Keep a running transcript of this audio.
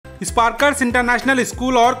स्पार्कर्स international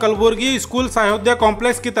school और Kalaburagi school सहोदया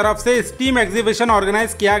complex की तरफ से स्टीम एग्जीबिशन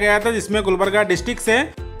ऑर्गेनाइज किया गया था, जिसमें गुलबर्गा डिस्ट्रिक्ट से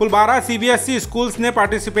कुल 12 CBSC स्कूल्स ने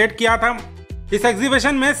पार्टिसिपेट किया था। इस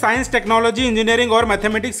एग्जीबिशन में साइंस, टेक्नोलॉजी, इंजीनियरिंग और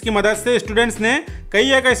मैथमेटिक्स की मदद से स्टूडेंट्स ने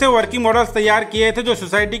कई एक ऐसे वर्किंग मॉडल्स तैयार किए थे जो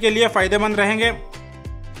सोसाइटी के लिए फ़ायदेमंद रहेंगे।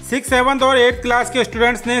 6th, 7th और 8th क्लास के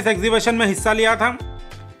स्टूडेंट्स ने इस एग्जीबिशन में हिस्सा लिया था।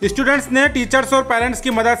 स्टूडेंट्स ने टीचर्स और पेरेंट्स की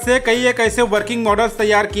मदद से कई एक ऐसे वर्किंग मॉडल्स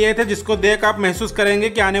तैयार किए थे जिसको देख आप महसूस करेंगे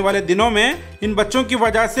कि आने वाले दिनों में इन बच्चों की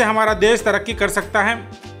वजह से हमारा देश तरक्की कर सकता है।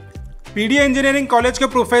 पीडीए इंजीनियरिंग कॉलेज के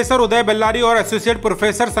प्रोफेसर उदय बेल्लारी और एसोसिएट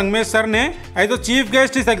प्रोफेसर संगमेश सर ने एज अ चीफ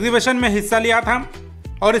गेस्ट इस एग्जीबिशन में हिस्सा लिया था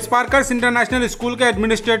और स्पार्कर्स इंटरनेशनल स्कूल के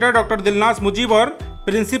एडमिनिस्ट्रेटर डॉक्टर दिलनाज मुजीब और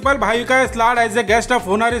principal Bhavika इस्लाड as a guest of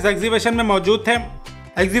honour इस एग्जीबिशन में मौजूद थे।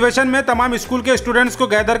 एग्जीबिशन में तमाम स्कूल के स्टूडेंट्स को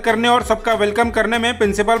गैदर करने और सबका वेलकम करने में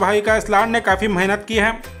प्रिंसिपल भाविका इस्लाड ने काफ़ी मेहनत की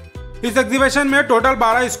है। इस एग्जीबिशन में टोटल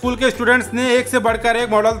 12 स्कूल के स्टूडेंट्स ने एक से बढ़कर एक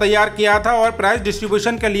मॉडल तैयार किया था और प्राइज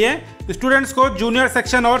डिस्ट्रीब्यूशन के लिए स्टूडेंट्स को जूनियर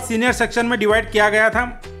सेक्शन और सीनियर सेक्शन में डिवाइड किया गया था।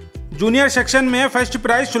 जूनियर सेक्शन में फर्स्ट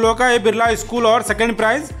प्राइज श्लोका ए बिरला स्कूल और second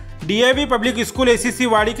prize DAV public school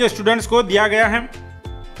ACC वाड़ी के स्टूडेंट्स को दिया गया है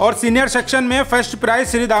और सीनियर सेक्शन में first prize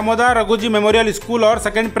Shri Damodar Raghuji memorial school और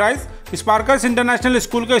सेकेंड प्राइज स्पार्कर्स इंटरनेशनल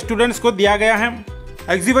स्कूल के स्टूडेंट्स को दिया गया है।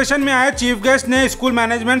 एग्जीबिशन में आए चीफ गेस्ट ने स्कूल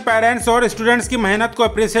मैनेजमेंट, पेरेंट्स और स्टूडेंट्स की मेहनत को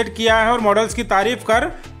अप्रिशिएट किया है और मॉडल्स की तारीफ कर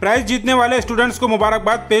प्राइज जीतने वाले स्टूडेंट्स को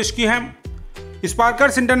मुबारकबाद पेश की है।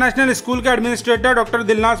 स्पार्कर्स इंटरनेशनल स्कूल के एडमिनिस्ट्रेटर डॉक्टर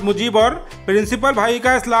दिलनाज मुजीब और प्रिंसिपल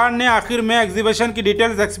भाविका इस्लाड ने आखिर में एग्जीबिशन की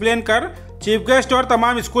डिटेल्स एक्सप्लेन कर चीफ गेस्ट और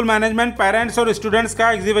तमाम स्कूल मैनेजमेंट, पेरेंट्स और स्टूडेंट्स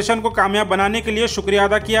का एग्जीबिशन को कामयाब बनाने के लिए शुक्रिया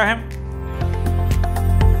अदा किया है।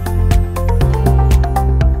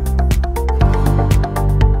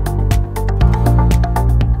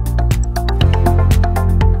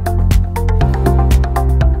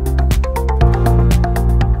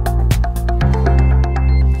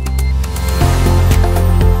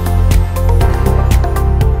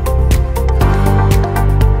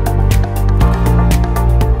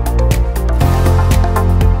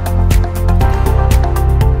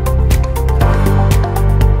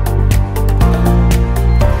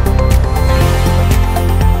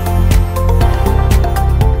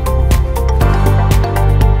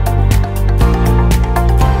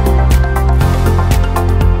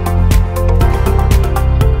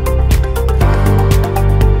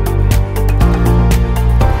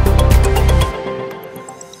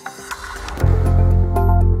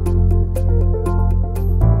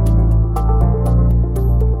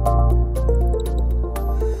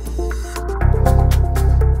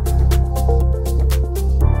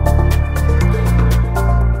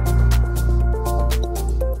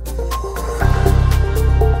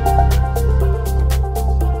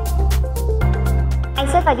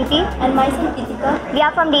 And myself Kritika. We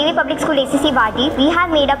are from DAV Public School ACC Wadi. We have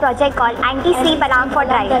made a project called Anti-Sleep Alarm for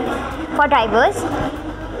drivers.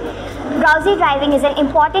 Drowsy driving is an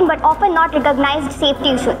important but often not recognized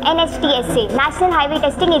safety issue. NHTSA, National Highway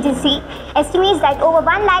Testing Agency, estimates that over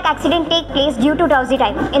 1 lakh accidents take place due to drowsy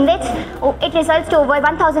driving, in which it results to over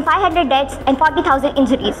 1,500 deaths and 40,000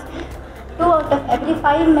 injuries. 2 out of every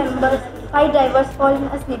 5 drivers fall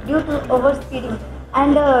asleep due to overspeeding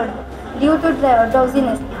and due to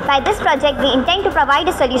drowsiness. By this project, we intend to provide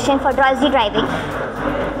a solution for drowsy driving.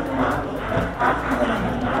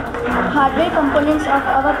 Hardware components of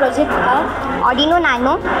our project are Arduino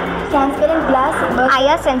Nano, transparent glass,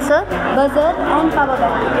 IR sensor, buzzer and power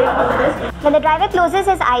bank. When the driver closes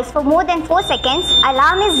his eyes for more than 4 seconds,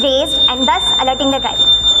 alarm is raised and thus alerting the driver.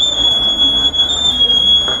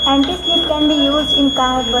 Anti-sleep can be used in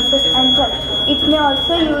car, buses and trucks.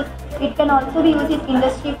 It can also be used in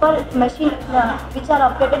industry for machines which are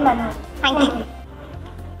operated manually. Thank you.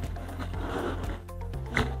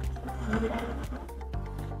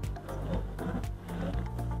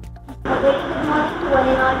 Very good morning to one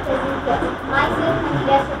and all present guests. Myself,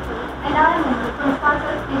 Manila Shetty, and our member from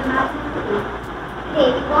Sparkles International School. Today,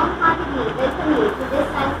 we warm-heartedly welcome you to this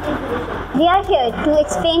science exhibition. We are here to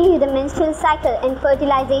explain to you the menstrual cycle and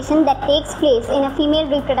fertilization that takes place in a female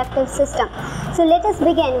reproductive system. So let us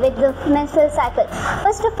begin with the menstrual cycle.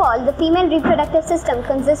 First of all, the female reproductive system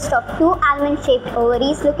consists of 2 almond-shaped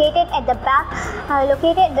ovaries located at the back,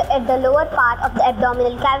 at the lower part of the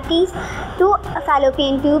abdominal cavities, 2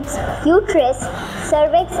 fallopian tubes, uterus,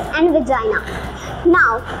 cervix, and vagina.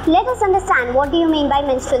 Now, let us understand what do you mean by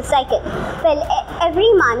menstrual cycle. Well,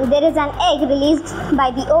 every month there is an egg released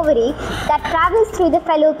by the ovary that travels through the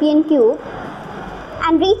fallopian tube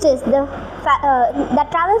and reaches the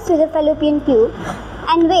fallopian tube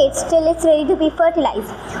and waits till it's ready to be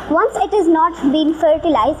fertilized. Once it is not been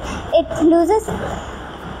fertilized, it loses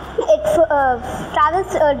it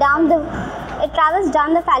travels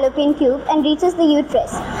down the fallopian tube and reaches the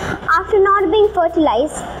uterus. After not being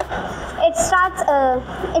fertilized, it starts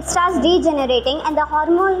degenerating and the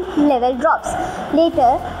hormone level drops.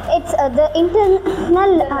 Later, the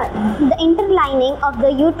interlining of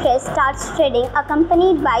the uterus starts shredding,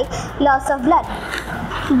 accompanied by loss of blood.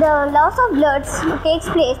 The loss of blood takes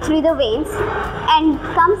place through the veins and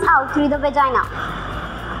comes out through the vagina.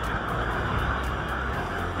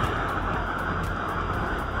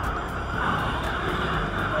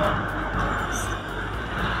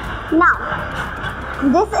 Now,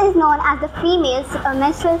 this is known as the female's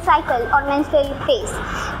menstrual cycle or menstrual phase.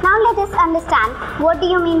 Now let us understand, what do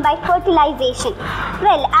you mean by fertilization?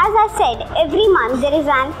 Well, as I said, every month there is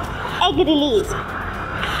an egg release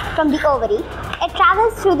from the ovary. It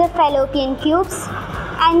travels through the fallopian tubes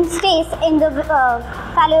and stays in the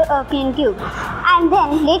fallopian tube. And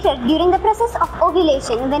then later, during the process of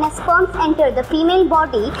ovulation, when a sperm enters the female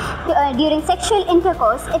body during sexual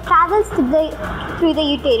intercourse, it travels through the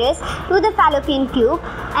uterus to the fallopian tube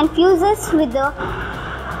and fuses with the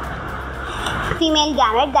female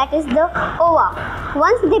gamete, that is the ova.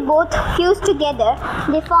 Once they both fuse together,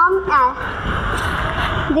 they form a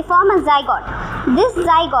zygote. This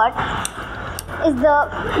zygote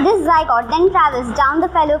then travels down the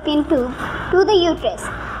fallopian tube to the uterus.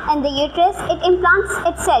 And the uterus, it implants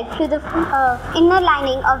itself to the inner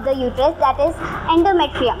lining of the uterus, that is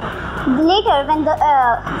endometrium. Later, when the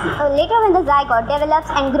zygote develops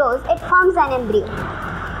and grows, it forms an embryo.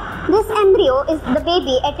 This embryo is the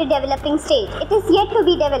baby at a developing stage. It is yet to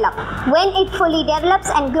be developed. When it fully develops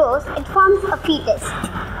and grows, it forms a fetus.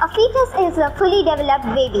 A fetus is a fully developed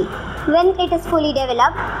baby. When it is fully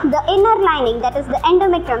developed, the inner lining, that is the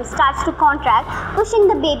endometrium, starts to contract, pushing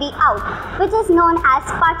the baby out, which is known as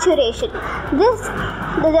parturition. The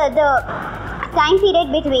time period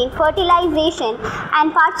between fertilization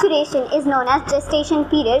and parturition is known as gestation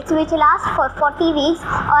periods, which last for 40 weeks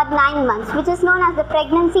or 9 months, which is known as the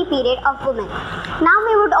pregnancy period of women. Now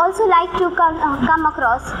we would also like to come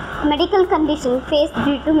across medical condition faced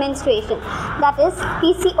due to menstruation, that is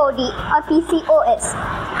PCOD or PCOS.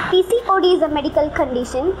 PCOD is a medical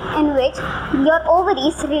condition in which your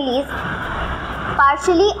ovaries release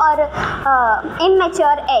partially or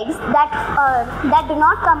immature eggs that do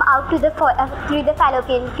not come out to through the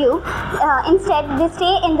fallopian tube. Instead, they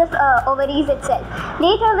stay in the ovaries itself.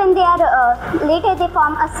 Later, when they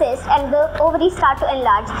form a cyst and the ovaries start to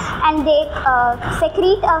enlarge, and they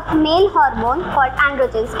secrete a male hormone called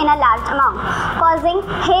androgens in a large amount, causing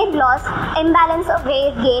hair loss, imbalance of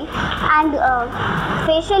hair gain, and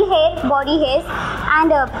facial hair, body hairs,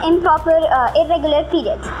 and improper irregular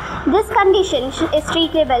periods. This condition is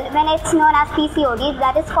treatable when it's known as PCOD,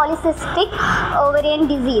 that is polycystic ovarian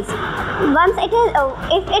disease. Once if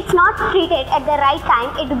it's not treated at the right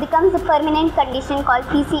time, it becomes a permanent condition called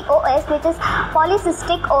PCOS, which is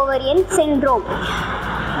polycystic ovarian syndrome.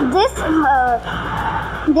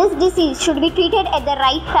 This disease should be treated at the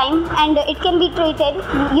right time, and it can be treated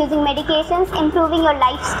using medications, improving your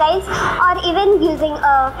lifestyles, or even using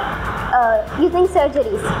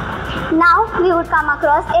surgeries. Now we would come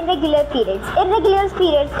across irregular periods. Irregular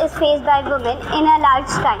periods is faced by women in a large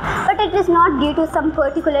time, but it is not due to some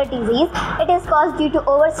particular disease. It is caused due to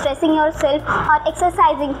overstressing yourself, or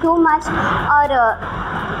exercising too much, or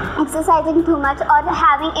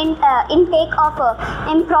having intake of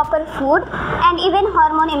improper food, and even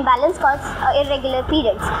hormone imbalance cause irregular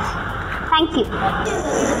periods. Thank you.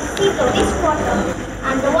 See the wastewater,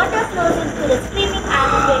 and the water flows into the screaming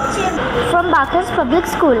aggregate chamber. From Baka's Public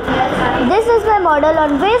School. This is my model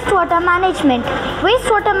on wastewater management.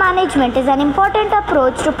 Wastewater management is an important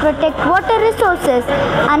approach to protect water resources,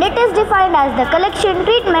 and it is defined as the collection,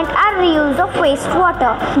 treatment, and reuse of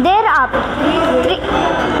wastewater. There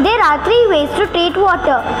are three ways to treat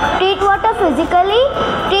water: treat water physically,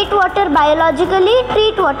 treat water biologically,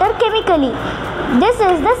 treat water chemically. This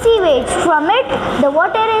is the sewage. From it, the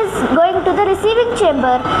water is going to the receiving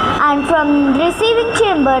chamber, and from receiving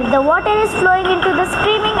chamber, the water is flowing into the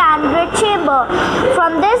screaming aggregate chamber.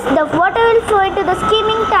 From this, the water will flow into the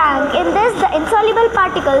steaming tank. In this, the insoluble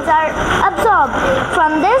particles are absorbed.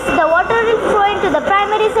 From this, the water will flow into the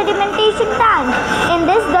primary sedimentation tank. In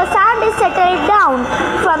this, the sand is settled down.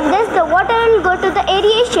 From this, the water will go to the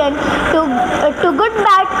aeration to good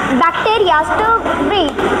bacteria to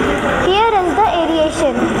breathe. Here is the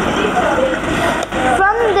aeration.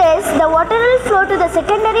 From this, the water will flow to the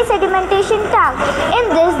secondary sedimentation tank. In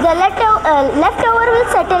this, the leftover will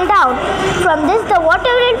settle down. From this, the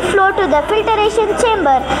water will flow to the filtration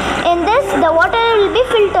chamber. In this, the water will be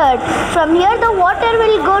filtered. From here, the water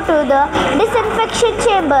will go to the disinfection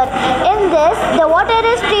chamber. In this, the water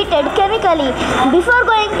is treated chemically. Before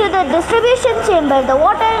going to the distribution chamber, the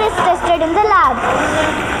water is tested in the lab.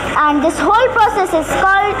 And this whole process is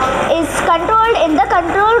controlled in the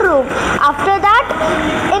control room. After that,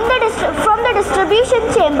 from the distribution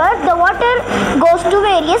chamber, the water goes to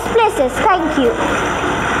various places. Thank you.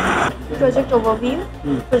 Project overview.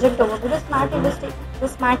 The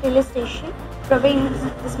smart illustration provides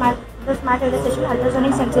the smart illustration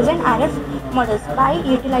ultrasonic sensors and RF models. By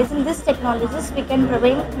utilizing these technologies, we can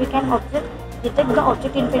detect the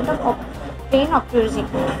object in front of plane obtrusion.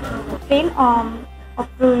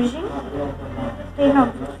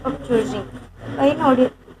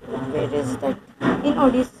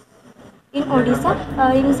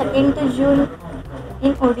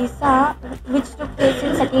 In Odisha, which took place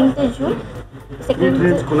in 2nd June. 6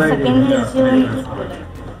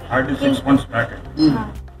 months back.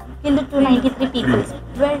 Killed 293 people,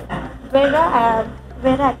 where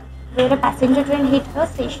a passenger train hit a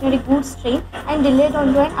stationary goods train and delayed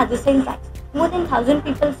onto an adjacent tracks. More than 1,000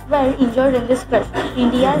 people were injured in this crash.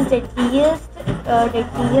 India's deadliest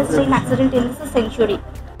train accident in this century.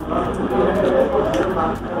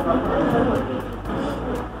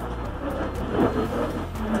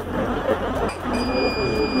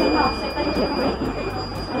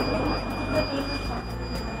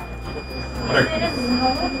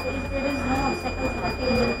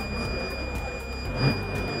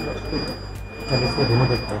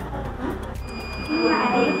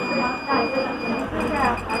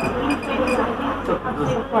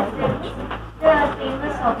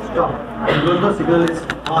 The signal is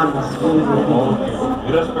on.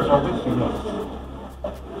 Irrespective of the signal.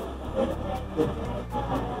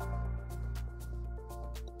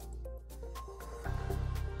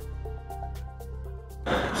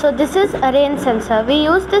 So this is a rain sensor. We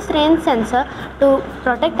use this rain sensor to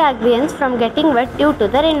protect our grains from getting wet due to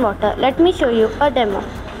the rainwater. Let me show you a demo.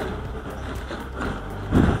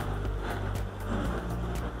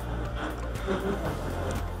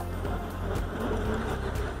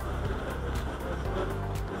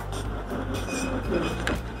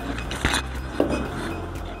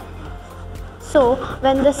 So,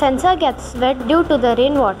 when the sensor gets wet due to the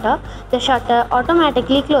rainwater, the shutter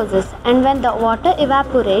automatically closes, and when the water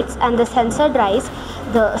evaporates and the sensor dries,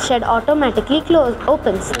 the shed automatically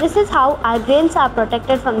opens. This is how our grains are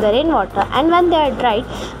protected from the rainwater, and when they are dried,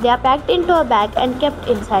 they are packed into a bag and kept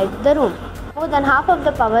inside the room. More than half of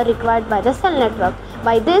the power required by the cell network.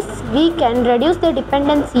 By this, we can reduce the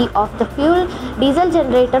dependency of the fuel diesel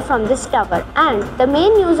generator from this tower. And the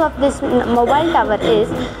main use of this mobile tower is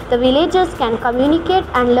the villagers can communicate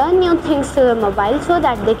and learn new things through the mobile so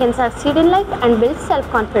that they can succeed in life and build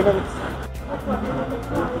self-confidence.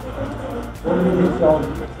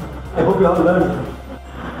 I hope you all learned.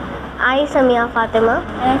 I, Samia Fatima.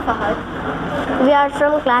 And Fahad. We are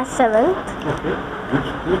from class 7th. Okay.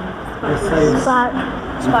 Which school?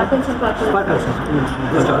 Spartans.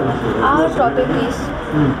 Our topic is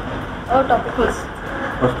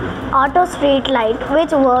Auto street light,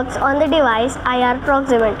 which works on the device IR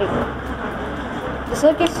proximity. The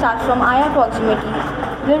circuit starts from IR proximity,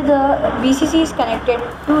 where the VCC is connected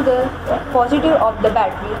to the positive of the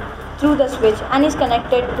battery through the switch and is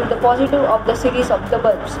connected to the positive of the series of the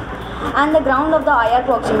bulbs. And the ground of the IR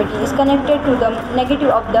proximity is connected to the negative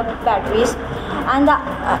of the batteries, and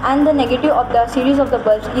the negative of the series of the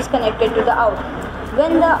bulbs is connected to the out.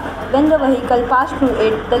 When the vehicle passes through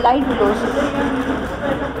it, the light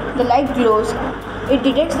glows. It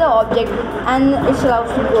detects the object and it's allowed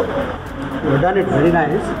to go. You have done it very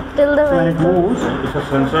nice. Till the So when it vehicle. moves, It's a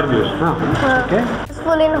sensor based. okay.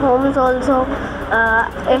 Useful in homes also.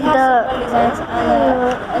 If It has several the designs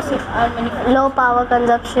and many. low power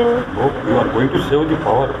consumption. Hope you are going to save the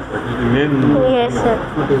power. That is the main. Yes, sir.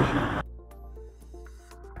 Motivation.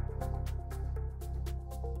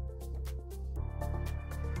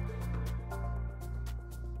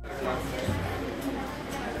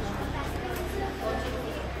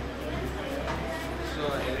 So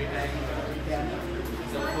every time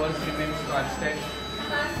the force remains constant.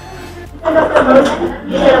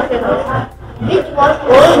 Which was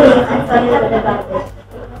always and forever the garbage.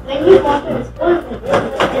 When you want to dispose of it,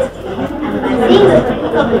 just and by seeing the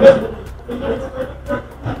technique of the distance, will you dispose it?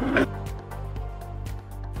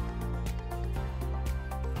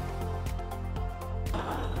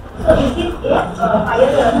 So this is a fire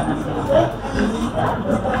sensor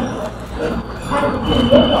and Good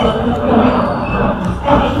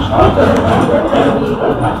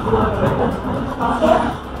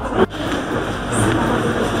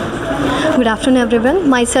afternoon everyone.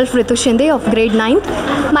 Myself Ritu Shinde of grade 9th.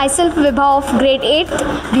 Myself Vibha of grade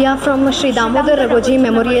 8th. We are from Sri Damodar Ragoji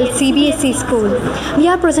Memorial CBSC school. We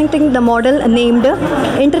are presenting the model named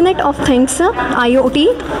Internet of Things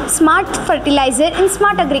IoT Smart fertilizer in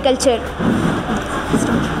smart agriculture.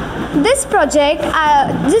 This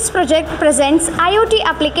project presents IoT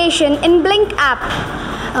application in Blink app.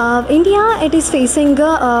 India, it is facing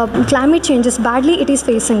climate changes badly. It is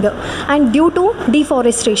facing, and due to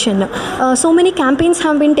deforestation, so many campaigns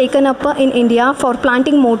have been taken up in India for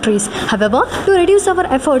planting more trees. However, to reduce our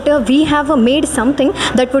effort, we have made something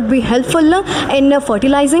that would be helpful in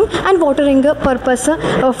fertilizing and watering purpose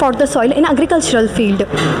for the soil in agricultural field.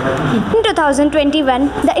 In 2021,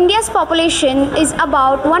 the India's population is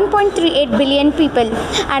about 1.38 billion people,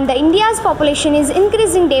 and the India's population is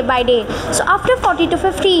increasing day by day. So after 40 to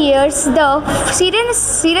 50 years, the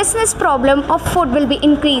seriousness problem of food will be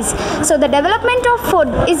increased. So the development of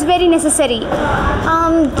food is very necessary.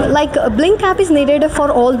 Like Blink app is needed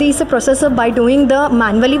for all these processes by doing the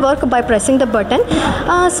manually work by pressing the button.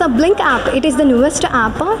 So Blink app, it is the newest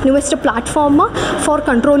app, newest platform for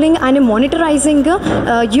controlling and monitoring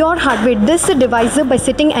your heartbeat. This device by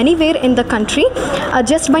sitting anywhere in the country,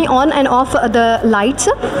 just by on and off the lights,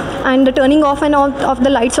 and turning off and on of the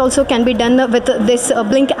lights also can be done with this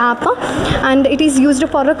Blink app, and it is used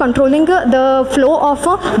for controlling the flow of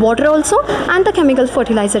water also and the chemical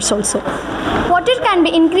fertilizers also. Water can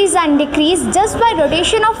be increased and decreased just by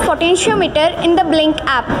rotation of potentiometer in the Blink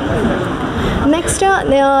app. Next,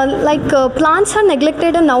 plants are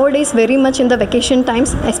neglected nowadays very much in the vacation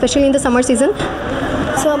times, especially in the summer season.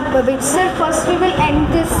 So, Sir, first we will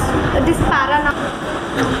end this para now.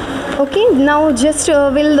 Okay, now just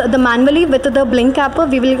will the manually with the Blink app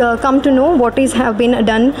we will come to know what is have been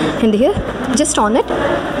done in here. Just on it.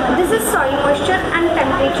 This is soil moisture and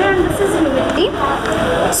temperature, and this is humidity.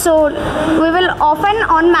 So we will off and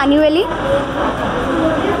on manually.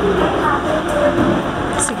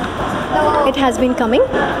 See, it has been coming.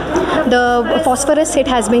 The phosphorus it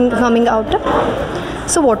has been coming out.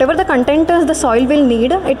 So whatever the content the soil will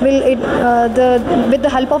need, with the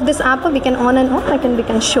help of this app we can on and off. We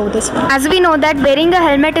can show this. As we know that wearing a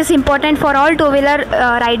helmet is important for all two-wheeler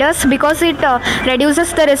riders because it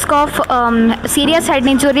reduces the risk of serious head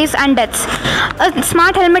injuries and deaths. A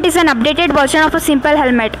smart helmet is an updated version of a simple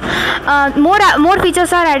helmet. More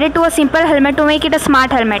features are added to a simple helmet to make it a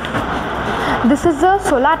smart helmet. This is a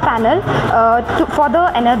solar panel for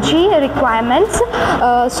the energy requirements.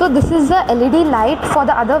 So this is the LED light for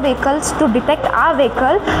the other vehicles to detect our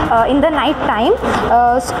vehicle in the night time.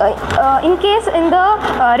 In case in the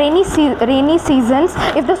rainy seasons,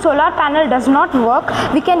 if the solar panel does not work,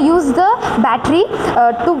 we can use the battery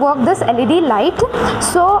to work this LED light.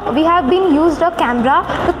 So we have been used a camera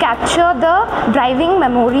to capture the driving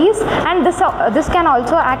memories, and this can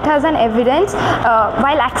also act as an evidence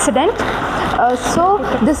while accident. So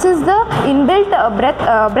this is the inbuilt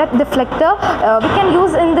breath deflector.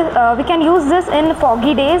 We can use this in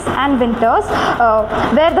foggy days and winters,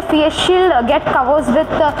 where the face shield covers with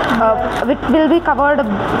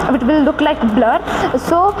which will look like blur.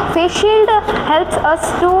 So face shield helps us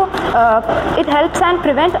to it helps and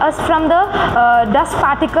prevent us from the dust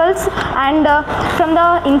particles and from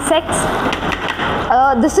the insects.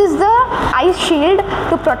 This is the eye shield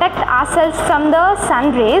to protect ourselves from the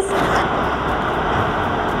sun rays.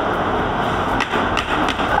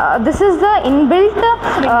 This is the inbuilt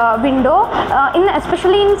window.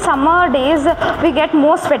 Especially in summer days, we get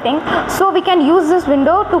more sweating, so we can use this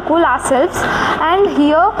window to cool ourselves. And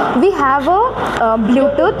here we have a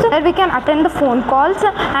Bluetooth where we can attend the phone calls,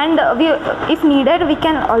 and if needed, we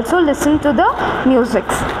can also listen to the music.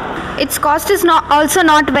 Its cost is also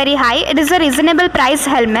not very high. It is a reasonable price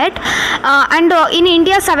helmet, and in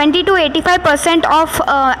India 70 to 85%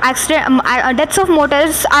 of deaths of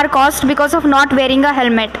motorists are caused because of not wearing a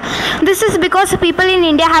helmet. This is because people in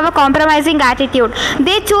India have a compromising attitude.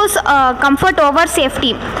 They choose comfort over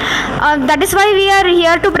safety. That is why we are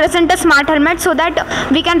here to present a smart helmet, so that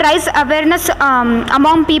we can raise awareness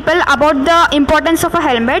among people about the importance of a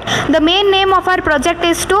helmet. The main name of our project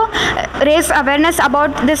is to raise awareness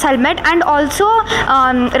about this helmet and also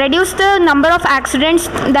reduce the number of accidents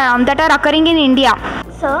that are occurring in India.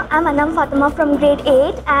 Sir, I'm Anam Fatima from grade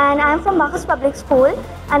 8, and I'm from Bacchus Public School,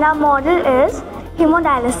 and our model is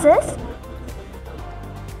hemodialysis.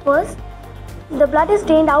 First, the blood is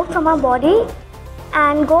drained out from our body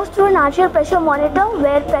and goes through an arterial pressure monitor,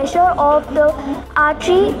 where pressure of the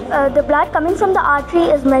artery, the blood coming from the artery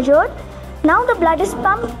is measured, Now the blood is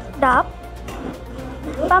pumped up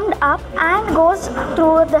and goes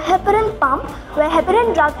through the heparin pump where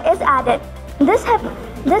heparin drug is added. This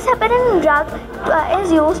heparin drug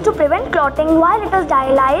is used to prevent clotting while it is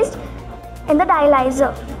dialyzed in the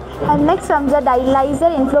dialyzer. And next comes the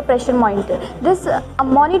dialyzer inflow pressure monitor. This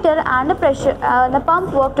monitor and the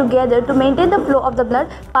pump work together to maintain the flow of the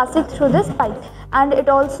blood passing through this pipe, and it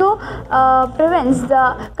also prevents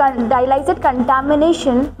the dialyzer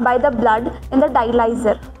contamination by the blood in the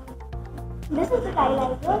dialyzer. This is the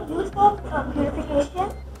dialyzer used for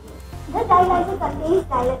purification. The dialyzer contains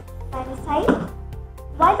dialysate.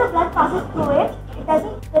 While the blood passes through it,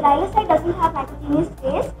 the dialysate doesn't have nitrogenous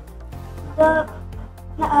phase. The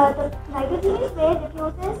nitrogenous phase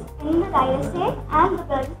diffuses in the dialysate and the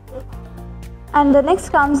blood is purified. And the next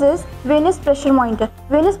comes is venous pressure monitor.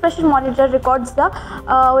 Venous pressure monitor records the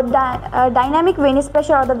dynamic venous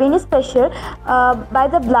pressure or the venous pressure by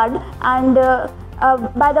the blood and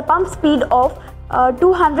by the pump speed of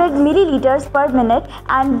 200 milliliters per minute,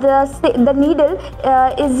 and the needle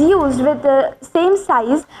is used with the same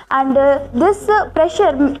size, and this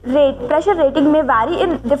pressure rating may vary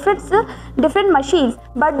in different machines,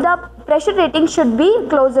 but the pressure rating should be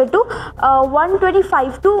closer to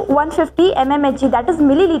 125 to 150 mmHg, that is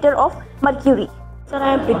milliliter of mercury. Sir,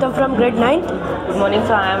 I am Pritam from grade 9th. Good morning,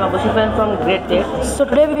 sir. I am Abu Sufyan from grade 8. So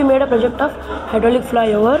today we made a project of hydraulic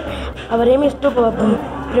flyover. Our aim is to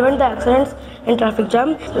prevent the accidents in traffic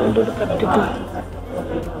jam. So we'll do the practical.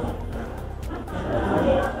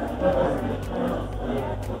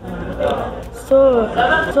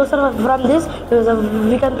 So sir, from this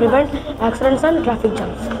we can prevent accidents and traffic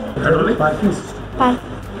jams. Hydraulic parking system.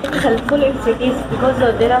 It is helpful in cities because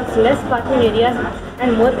there are less parking areas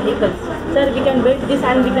and more vehicles. Sir, we can build this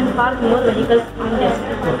and we can park more vehicles in this.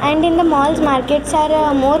 And in the malls, markets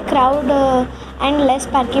are more crowd and less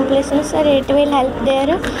parking places, sir. It will help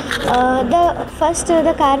there.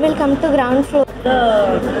 The car will come to ground floor.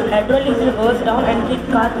 The hydraulic will goes down and the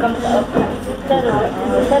car comes up. Sir,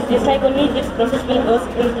 just like only this process will goes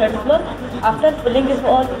in third floor. After filling this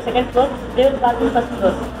for second floor, they will park in first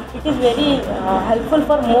floor. It is very helpful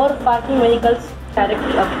for more parking vehicles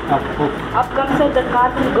directly up. Up comes the car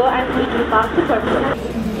will go and it will park to third floor.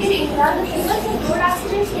 In India, the figures of road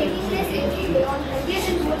accidents taking place every day on highways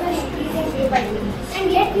and roads are increasing day by day.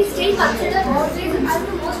 And yet we still consider roadways as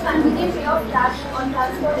the most convenient way of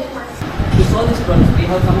transporting money. To solve this problem, we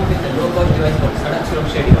have come up with a low-cost device called Sadak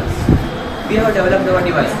Surakshya device. We have developed our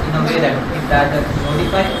device in a way that it can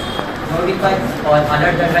notify or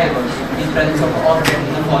alert the drivers in presence of object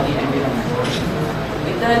in a foggy environment.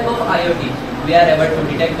 With the help of IoT, we are able to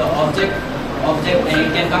detect the object and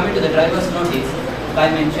it can come into the driver's notice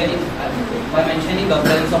by mentioning the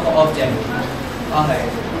presence of an object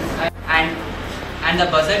ahead. And the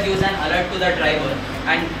buzzer gives an alert to the driver,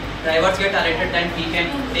 and drivers get alerted and he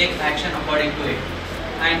can take action according to it.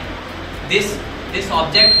 And this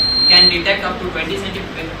object can detect up to 20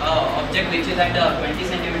 centimeter object which is at 20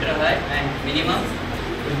 centimeter high and minimum.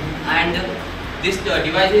 And this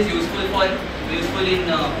device is useful in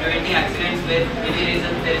preventing accidents where any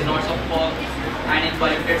reason there is lots of fog and in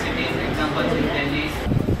polluted cities, examples in Delhi.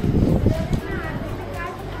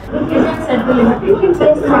 Set the limitation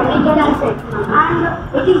based on and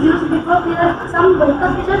it is used because there are some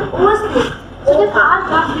vehicles which are overspeed, so the car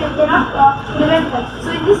cannot prevent them. So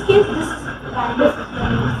in this case, this is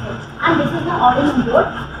and this is the orange board,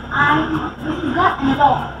 and this is the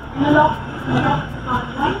analog power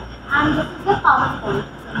point, and this is the power point,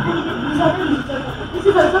 and these are the digital. This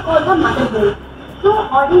is also called the motherboard. So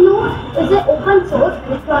Arduino is an open source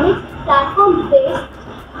electronics platform based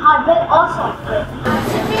hardware or software.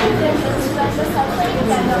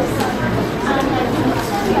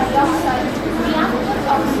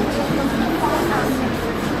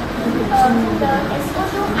 The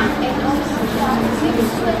exposure and economic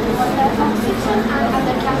mixed with water, oxygen and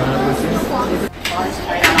other chemicals forms forest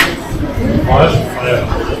fire.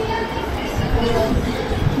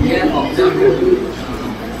 We have observed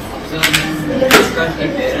discussed the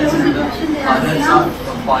appearance and the hazards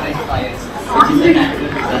of forest fires, which is a natural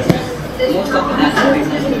disaster. Most of the natural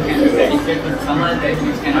disasters can be predicted, but some are that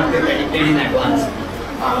which cannot be predicted in advance.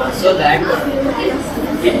 So that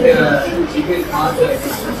it will cause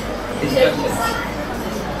destruction.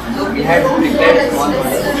 So we had prepared a small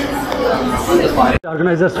model on the forest.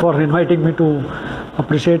 Organizers for inviting me to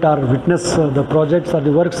appreciate or witness the projects or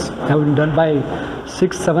the works have been done by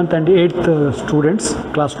 6th, 7th and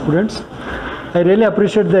 8th class students. I really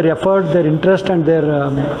appreciate their effort, their interest, and their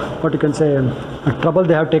what you can say trouble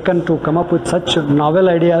they have taken to come up with such novel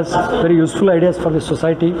ideas, very useful ideas for the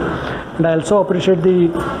society. And I also appreciate the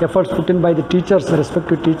efforts put in by the teachers, the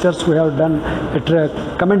respective teachers who have done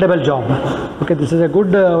a commendable job. Okay, this is a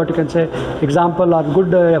good what you can say example or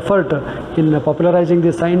good effort in popularizing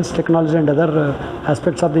the science, technology, and other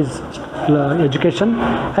aspects of this education,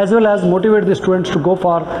 as well as motivate the students to go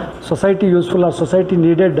for society useful or society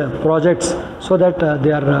needed projects, so that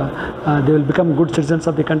they will become good citizens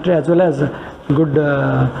of the country as well as good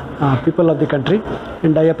people of the country.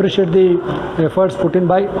 And I appreciate the efforts put in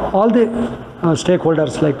by all the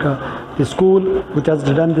stakeholders, like the school which has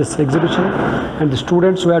done this exhibition, and the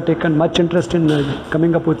students who have taken much interest in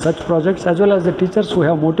coming up with such projects, as well as the teachers who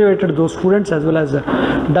have motivated those students as well as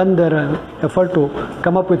done their effort to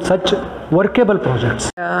come up with such workable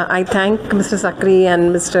projects. I thank Mr. Sakri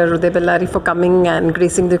and Mr. Uday Bellari for coming and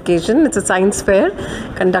gracing the occasion. It's a science fair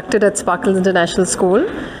conducted at Sparkles International School.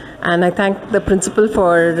 And I thank the principal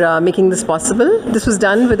for making this possible. This was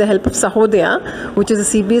done with the help of Sahodaya, which is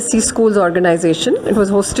a CBSC schools organization. It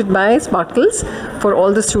was hosted by Sparkles for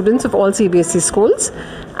all the students of all CBSC schools.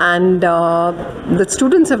 And the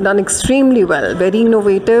students have done extremely well, very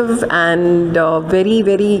innovative and very,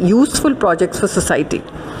 very useful projects for society.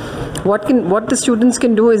 What the students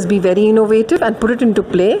can do is be very innovative and put it into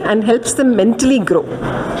play, and helps them mentally grow.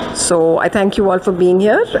 So I thank you all for being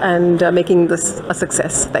here and making this a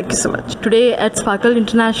success. Thank you so much. Today at Sparkle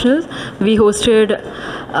International, we hosted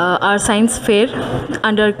our science fair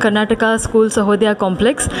under Karnataka School Sahodaya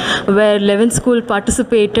complex, where 11 schools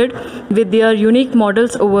participated with their unique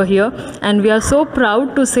models over here. And we are so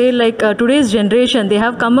proud to say, like today's generation, they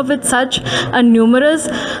have come up with such numerous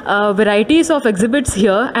varieties of exhibits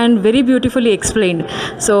here, and very beautifully explained.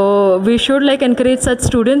 So we should encourage such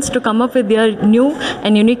students to come up with their new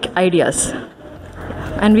and unique ideas.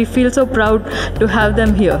 And we feel so proud to have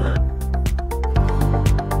them here.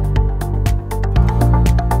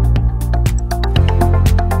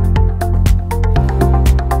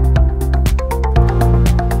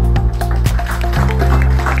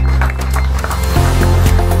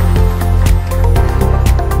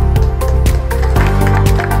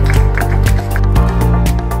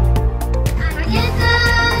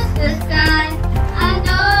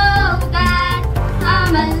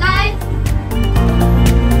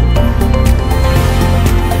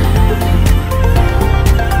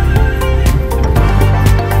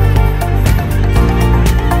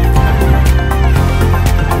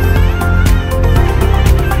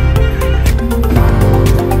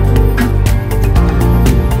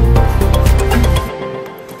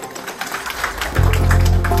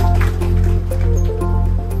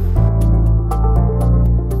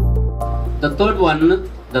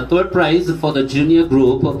 The third prize for the junior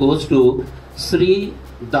group goes to Sri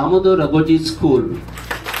Damodar Ragoji School.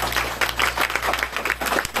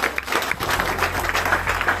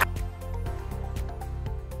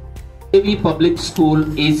 AV Public School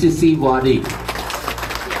ACC Wadi.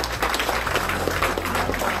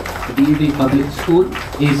 DV Public School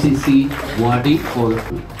ACC Wadi.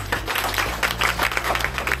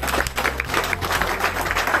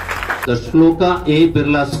 The Shloka A.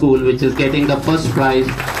 Birla School, which is getting the first prize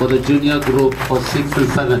for the junior group for 6th and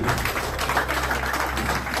 7th.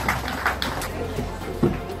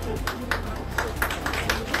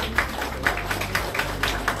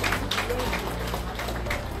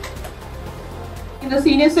 In the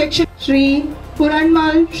senior section, Sri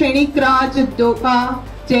Puranmal Shrenik Raj Doka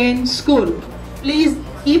Jain School. Please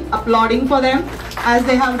keep applauding for them, as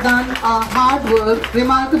they have done a hard work,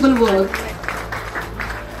 remarkable work.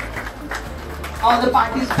 All the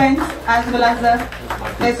participants as well as the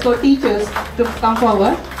ESCO teachers to come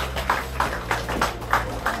forward.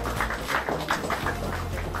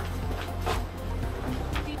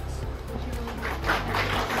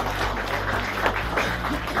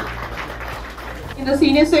 In the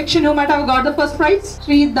senior section, who might have got the first prize?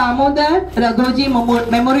 Sri Damodar Ragoji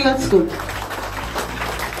Memorial School.